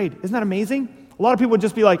she prayed. Isn't that amazing? A lot of people would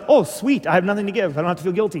just be like, oh, sweet, I have nothing to give. I don't have to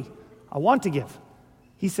feel guilty. I want to give.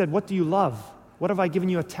 He said, what do you love? What have I given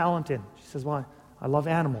you a talent in? She says, well, I love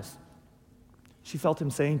animals. She felt him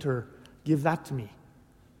saying to her, give that to me.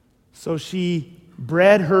 So she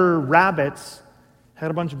bred her rabbits, had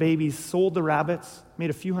a bunch of babies, sold the rabbits, made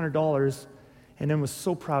a few $100s, and then was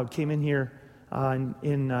so proud, came in here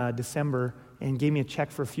in December and gave me a check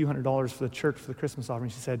for a few $100s for the church for the Christmas offering.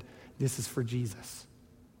 She said, this is for Jesus.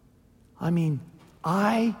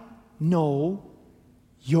 I know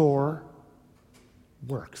your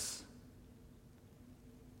works.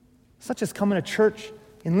 Such as coming to church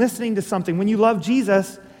and listening to something. When you love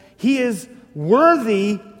Jesus, he is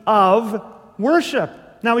worthy of worship.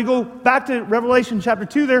 Now we go back to Revelation chapter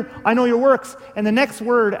 2 there, I know your works. And the next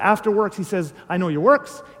word after works, he says, I know your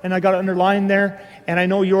works. And I got it underlined there. And I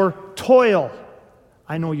know your toil.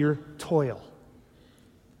 I know your toil.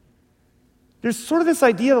 There's sort of this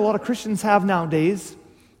idea that a lot of Christians have nowadays,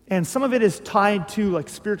 and some of it is tied to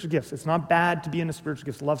spiritual gifts. It's not bad to be into spiritual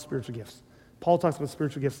gifts, love spiritual gifts. Paul talks about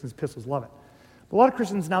spiritual gifts in his epistles, love it. But a lot of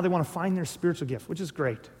Christians now, they want to find their spiritual gift, which is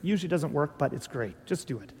great. Usually doesn't work, but it's great. Just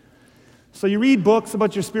do it. So you read books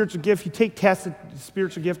about your spiritual gift, you take tests at your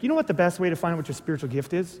spiritual gift. You know what the best way to find out what your spiritual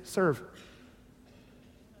gift is? Serve.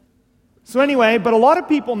 So anyway, but a lot of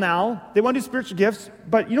people now, they want to do spiritual gifts,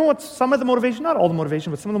 but you know what, some of the motivation, not all the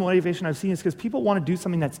motivation, but some of the motivation I've seen is because people want to do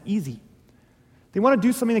something that's easy. They want to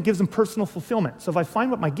do something that gives them personal fulfillment. So if I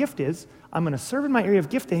find what my gift is, I'm going to serve in my area of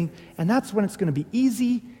gifting, and that's when it's going to be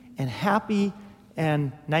easy and happy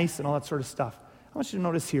and nice and all that sort of stuff. I want you to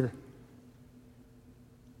notice here,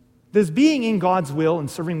 does being in God's will and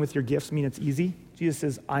serving with your gifts mean it's easy? Jesus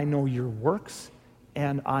says, I know your works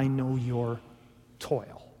and I know your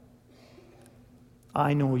toil.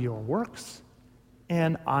 I know your works,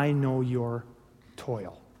 and I know your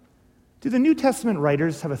toil. Do the New Testament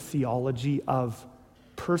writers have a theology of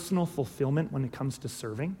personal fulfillment when it comes to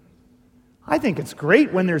serving? I think it's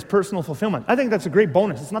great when there's personal fulfillment. I think that's a great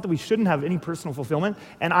bonus. It's not that we shouldn't have any personal fulfillment.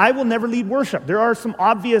 And I will never lead worship. There are some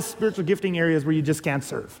obvious spiritual gifting areas where you just can't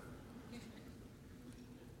serve.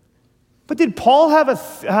 But did Paul have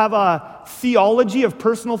a theology of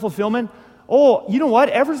personal fulfillment? Oh, you know what?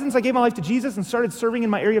 Ever since I gave my life to Jesus and started serving in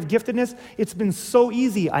my area of giftedness, it's been so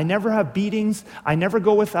easy. I never have beatings. I never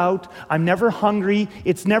go without. I'm never hungry.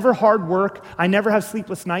 It's never hard work. I never have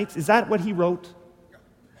sleepless nights. Is that what he wrote?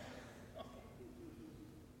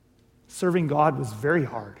 Serving God was very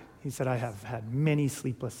hard. He said, I have had many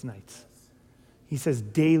sleepless nights. He says,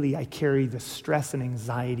 daily I carry the stress and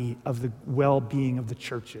anxiety of the well-being of the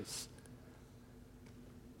churches.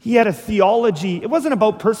 He had a theology. It wasn't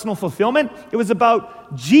about personal fulfillment. It was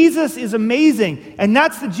about Jesus is amazing. And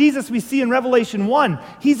that's the Jesus we see in Revelation 1.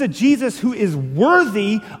 He's a Jesus who is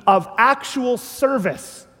worthy of actual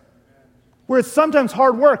service, where it's sometimes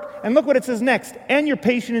hard work. And look what it says next, and your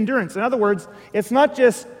patient endurance. In other words, it's not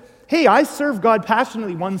just, hey, I served God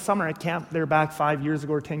passionately one summer at camp there back 5 years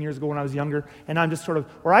ago or 10 years ago when I was younger, and I'm just or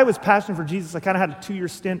I was passionate for Jesus. I kind of had a 2-year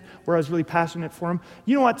stint where I was really passionate for him.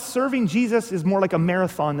 You know what? Serving Jesus is more like a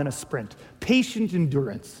marathon than a sprint. Patient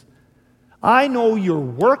endurance. I know your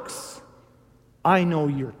works. I know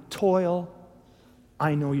your toil.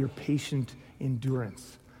 I know your patient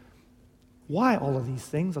endurance. Why all of these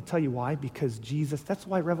things? I'll tell you why. Because Jesus, that's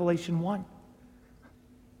why Revelation 1.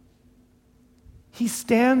 He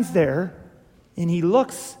stands there and he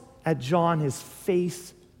looks at John, his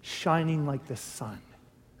face shining like the sun.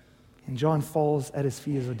 And John falls at his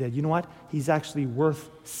feet as though dead. You know what? He's actually worth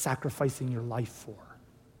sacrificing your life for.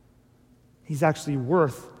 He's actually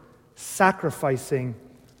worth sacrificing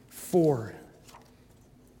for.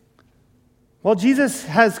 Well, Jesus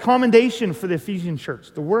has commendation for the Ephesian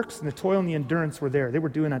church. The works and the toil and the endurance were there. They were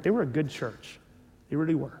doing that. They were a good church. They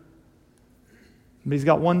really were. But he's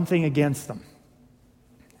got one thing against them.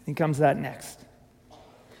 He comes to that next.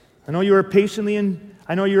 I know you are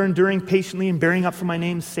enduring patiently and bearing up for my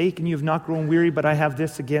name's sake, and you have not grown weary, but I have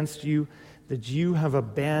this against you, that you have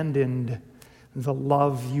abandoned the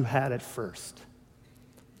love you had at first.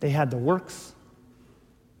 They had the works,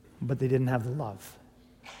 but they didn't have the love.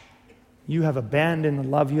 You have abandoned the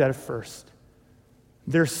love you had at first.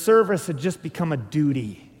 Their service had just become a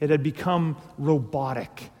duty. It had become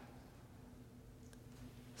robotic.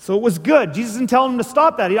 So it was good. Jesus didn't tell them to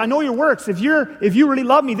stop that. I know your works. If you really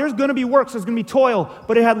love me, there's going to be works. There's going to be toil.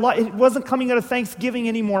 But it wasn't coming out of thanksgiving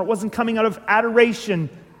anymore. It wasn't coming out of adoration.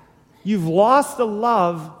 You've lost the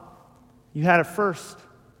love you had at first.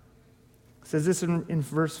 It says this in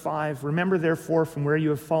verse 5. Remember, therefore, from where you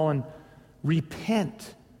have fallen,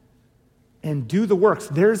 repent and do the works.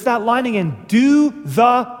 There's that line again. Do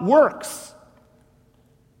the works.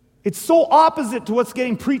 It's so opposite to what's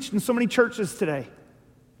getting preached in so many churches today.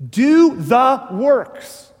 Do the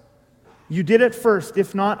works. You did it first.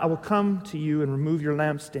 If not, I will come to you and remove your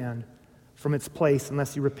lampstand from its place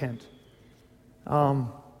unless you repent.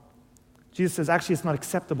 Jesus says, actually, it's not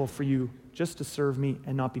acceptable for you just to serve me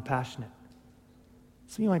and not be passionate.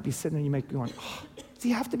 Some of you might be sitting there, you might be going, oh, does he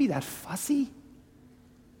have to be that fussy?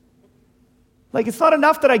 Like, it's not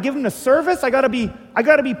enough that I give him the service. I gotta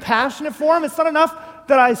be passionate for him. It's not enough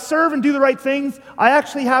that I serve and do the right things. I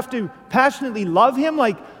actually have to passionately love him.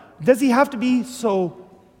 Like, does he have to be so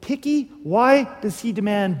picky? Why does he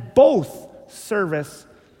demand both service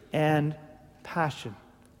and passion?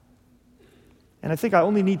 And I think I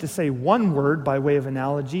only need to say one word by way of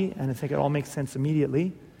analogy, and I think it all makes sense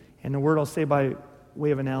immediately. And the word I'll say by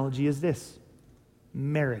way of analogy is this: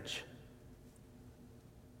 marriage.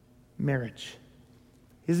 Marriage.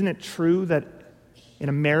 Isn't it true that in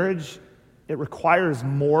a marriage, it requires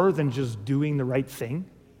more than just doing the right thing?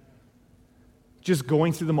 Just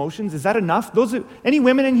going through the motions? Is that enough? Any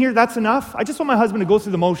women in here, that's enough? I just want my husband to go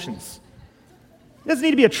through the motions. He doesn't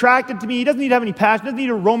need to be attracted to me. He doesn't need to have any passion. He doesn't need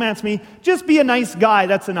to romance me. Just be a nice guy.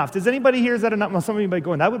 That's enough. Does anybody here, is that enough? Well, some of you might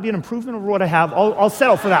go, that would be an improvement over what I have. I'll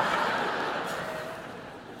settle for that.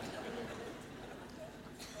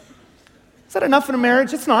 Is that enough in a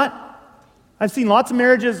marriage? It's not. I've seen lots of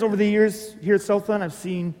marriages over the years here at Southland. I've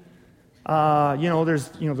seen, there's,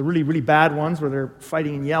 the really, really bad ones where they're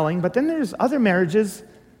fighting and yelling. But then there's other marriages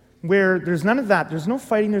where there's none of that. There's no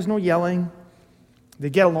fighting. There's no yelling.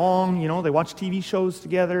 They get along. They watch TV shows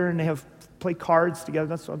together and they play cards together.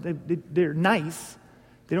 That's what they're nice.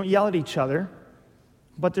 They don't yell at each other.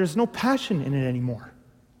 But there's no passion in it anymore.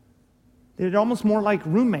 They're almost more like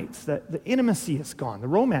roommates. The intimacy is gone. The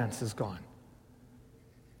romance is gone.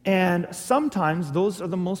 And sometimes those are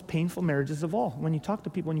the most painful marriages of all. When you talk to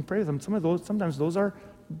people, when you pray with them, sometimes those are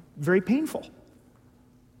very painful.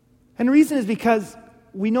 And the reason is because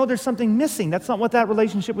we know there's something missing. That's not what that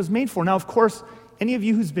relationship was made for. Now, of course, any of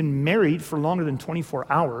you who's been married for longer than 24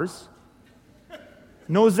 hours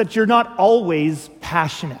knows that you're not always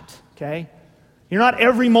passionate, okay? You're not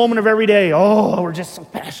every moment of every day, oh, we're just so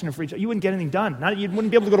passionate for each other. You wouldn't get anything done. You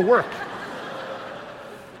wouldn't be able to go to work,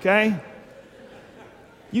 okay?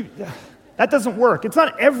 That doesn't work. It's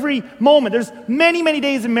not every moment. There's many, many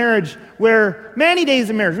days in marriage where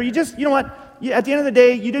you just, you know what? At the end of the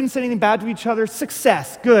day, you didn't say anything bad to each other.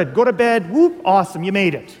 Success, good. Go to bed, whoop, awesome, you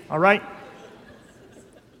made it, all right?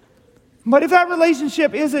 But if that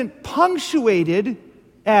relationship isn't punctuated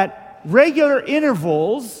at regular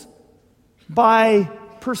intervals by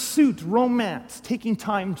pursuit, romance, taking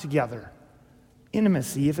time together,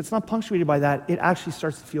 intimacy, if it's not punctuated by that, it actually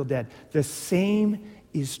starts to feel dead. The same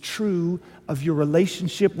is true of your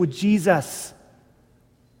relationship with Jesus.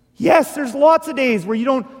 Yes, there's lots of days where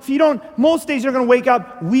most days you're going to wake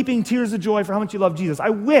up weeping tears of joy for how much you love Jesus. I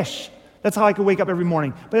wish that's how I could wake up every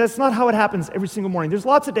morning. But that's not how it happens every single morning. There's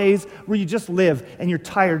lots of days where you just live and you're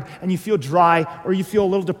tired and you feel dry or you feel a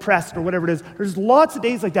little depressed or whatever it is. There's lots of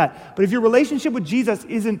days like that. But if your relationship with Jesus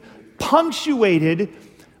isn't punctuated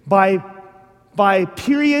by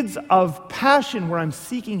periods of passion where I'm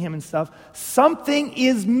seeking him and stuff, something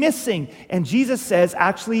is missing. And Jesus says,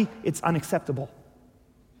 actually, it's unacceptable.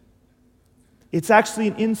 It's actually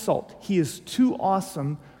an insult. He is too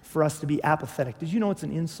awesome for us to be apathetic. Did you know it's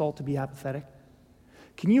an insult to be apathetic?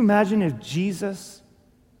 Can you imagine if Jesus,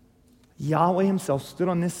 Yahweh himself, stood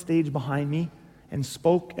on this stage behind me and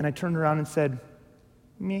spoke, and I turned around and said,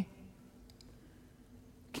 me?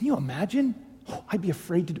 Can you imagine? Oh, I'd be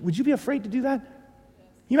afraid to. Would you be afraid to do that?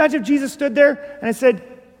 Can you imagine if Jesus stood there and I said,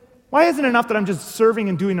 why isn't it enough that I'm just serving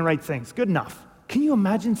and doing the right things? Good enough. Can you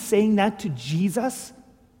imagine saying that to Jesus?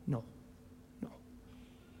 No.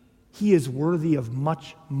 He is worthy of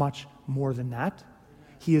much, much more than that.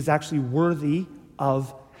 He is actually worthy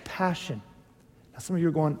of passion. Now, some of you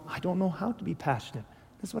are going, I don't know how to be passionate.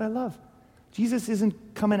 That's what I love. Jesus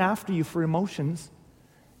isn't coming after you for emotions.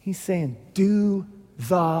 He's saying, do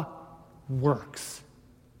the works.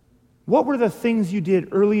 What were the things you did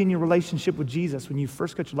early in your relationship with Jesus when you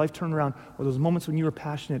first got your life turned around, or those moments when you were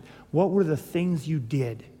passionate? What were the things you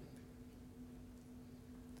did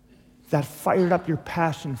that fired up your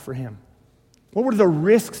passion for him? What were the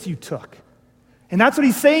risks you took? And that's what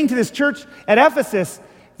he's saying to this church at Ephesus.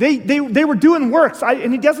 They were doing works,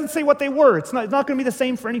 and he doesn't say what they were. It's not going to be the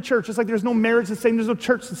same for any church. Just like there's no marriage the same, there's no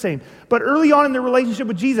church the same. But early on in their relationship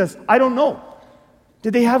with Jesus, I don't know.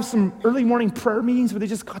 Did they have some early morning prayer meetings where they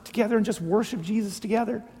just got together and just worship Jesus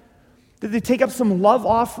together? Did they take up some love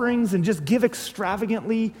offerings and just give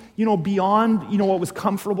extravagantly, beyond, what was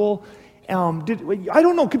comfortable? I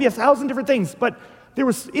don't know, it could be 1,000 different things, but there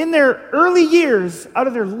was, in their early years, out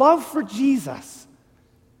of their love for Jesus,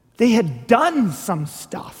 they had done some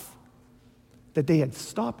stuff that they had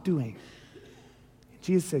stopped doing. And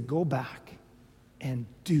Jesus said, go back and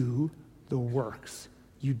do the works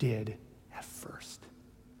you did at first.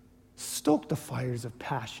 Stoke the fires of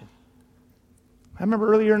passion. I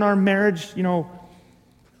remember earlier in our marriage, a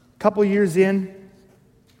couple years in,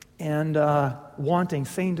 and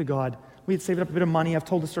saying to God, we had saved up a bit of money. I've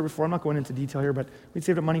told the story before. I'm not going into detail here, but we'd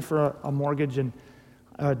saved up money for a mortgage and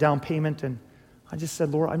a down payment. And I just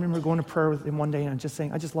said, Lord, I remember going to prayer with him one day and just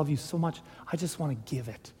saying, I just love you so much. I just want to give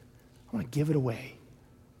it. I want to give it away.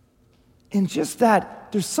 And just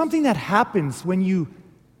that, there's something that happens when you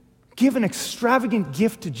give an extravagant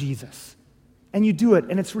gift to Jesus. And you do it,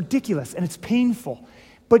 and it's ridiculous, and it's painful.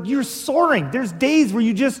 But you're soaring. There's days where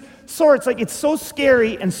you just soar. It's like it's so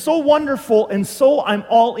scary and so wonderful, and so I'm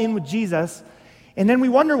all in with Jesus. And then we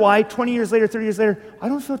wonder why 20 years later, 30 years later, I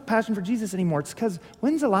don't feel passion for Jesus anymore. It's because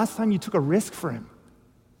when's the last time you took a risk for him?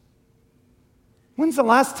 When's the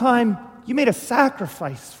last time you made a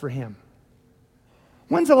sacrifice for him?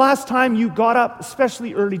 When's the last time you got up,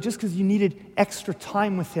 especially early, just because you needed extra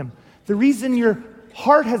time with him? The reason your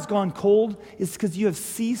heart has gone cold is because you have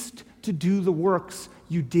ceased to do the works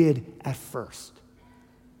you did at first.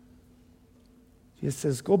 Jesus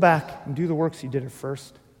says, go back and do the works you did at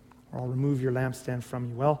first, or I'll remove your lampstand from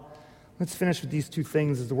you. Well, let's finish with these two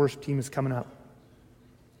things as the worship team is coming up.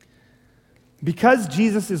 Because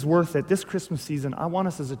Jesus is worth it, this Christmas season, I want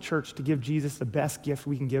us as a church to give Jesus the best gift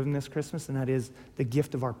we can give him this Christmas, and that is the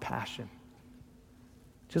gift of our passion.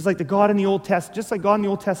 Just like God in the Old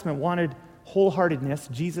Testament wanted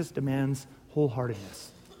wholeheartedness, Jesus demands wholeheartedness.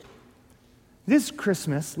 This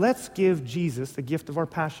Christmas, let's give Jesus the gift of our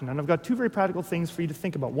passion. And I've got two very practical things for you to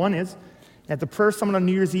think about. One is, at the prayer summit on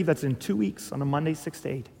New Year's Eve, that's in 2 weeks, on a Monday, 6 to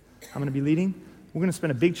 8. I'm going to be leading. We're going to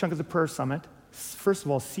spend a big chunk of the prayer summit, first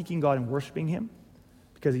of all, seeking God and worshiping him.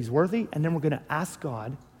 because he's worthy, and then we're going to ask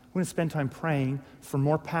God, we're going to spend time praying for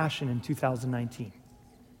more passion in 2019.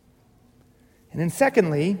 And then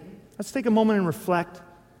secondly, let's take a moment and reflect,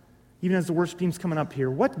 even as the worship team's coming up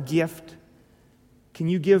here, what gift can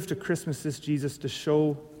you give to Christmas this Jesus to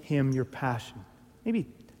show him your passion? Maybe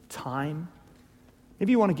time.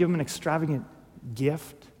 Maybe you want to give him an extravagant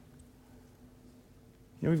gift.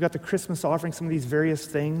 We've got the Christmas offering, some of these various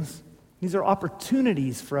things. These are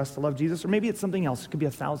opportunities for us to love Jesus, or maybe it's something else. It could be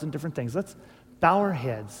 1,000 different things. Let's bow our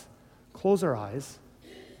heads, close our eyes.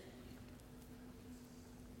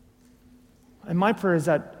 And my prayer is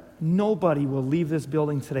that nobody will leave this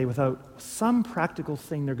building today without some practical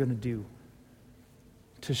thing they're going to do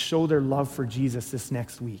to show their love for Jesus this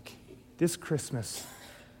next week. This Christmas,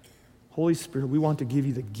 Holy Spirit, we want to give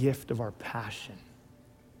you the gift of our passion.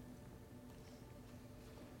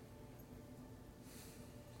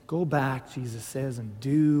 Go back, Jesus says, and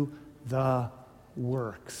do the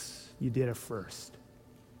works. You did it first.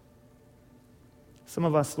 Some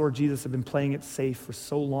of us, Lord Jesus, have been playing it safe for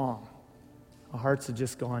so long. Our hearts have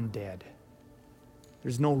just gone dead.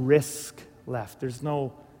 There's no risk left. There's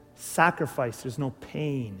no sacrifice. There's no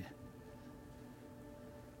pain.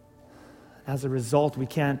 As a result, we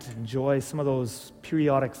can't enjoy some of those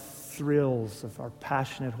periodic thrills of our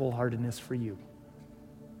passionate wholeheartedness for you.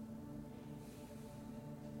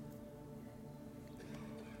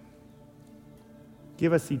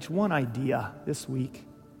 Give us each one idea this week.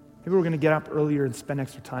 Maybe we're going to get up earlier and spend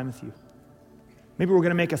extra time with you. Maybe we're going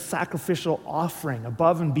to make a sacrificial offering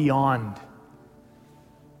above and beyond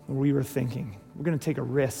what we were thinking. We're going to take a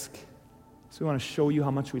risk. So we want to show you how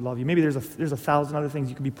much we love you. Maybe there's 1,000 other things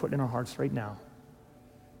you could be putting in our hearts right now.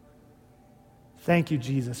 Thank you,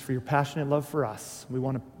 Jesus, for your passionate love for us. We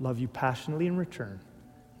want to love you passionately in return.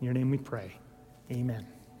 In your name we pray. Amen.